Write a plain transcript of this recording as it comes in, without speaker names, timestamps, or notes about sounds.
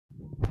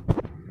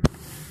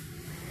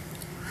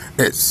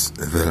It's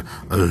the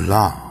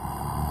Long-Winded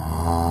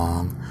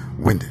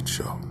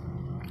Show,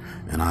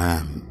 and I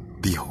am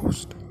the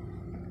host,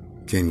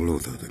 King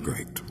Luther the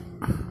Great.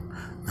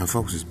 Now,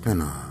 folks, it's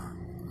been,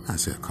 I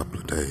say a couple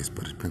of days,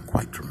 but it's been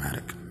quite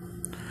dramatic.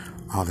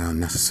 All the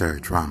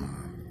unnecessary drama,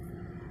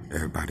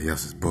 everybody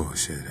else's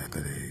bullshit after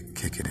they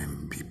kick it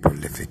and be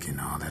prolific and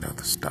all that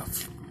other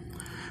stuff.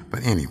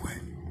 But anyway,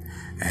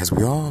 as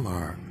we all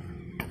are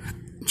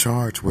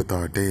charged with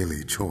our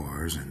daily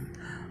chores and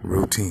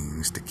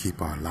routines to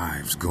keep our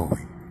lives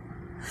going,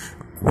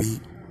 we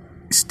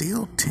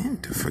still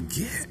tend to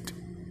forget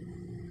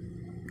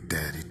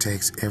that it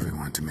takes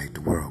everyone to make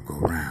the world go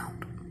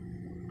round.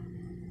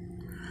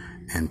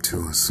 And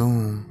to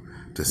assume,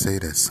 to say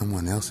that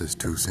someone else's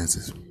 2 cents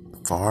is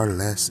far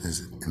less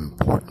is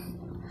important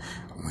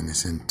when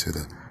it's into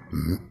the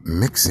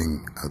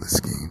mixing of the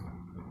scheme,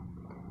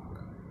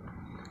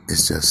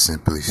 it's just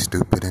simply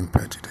stupid and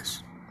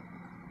prejudiced.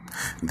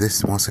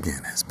 This, once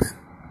again, has been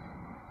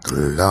the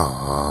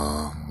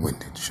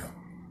Long-Winded Show.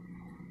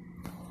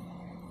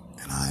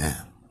 And I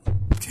am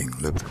King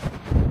Luther.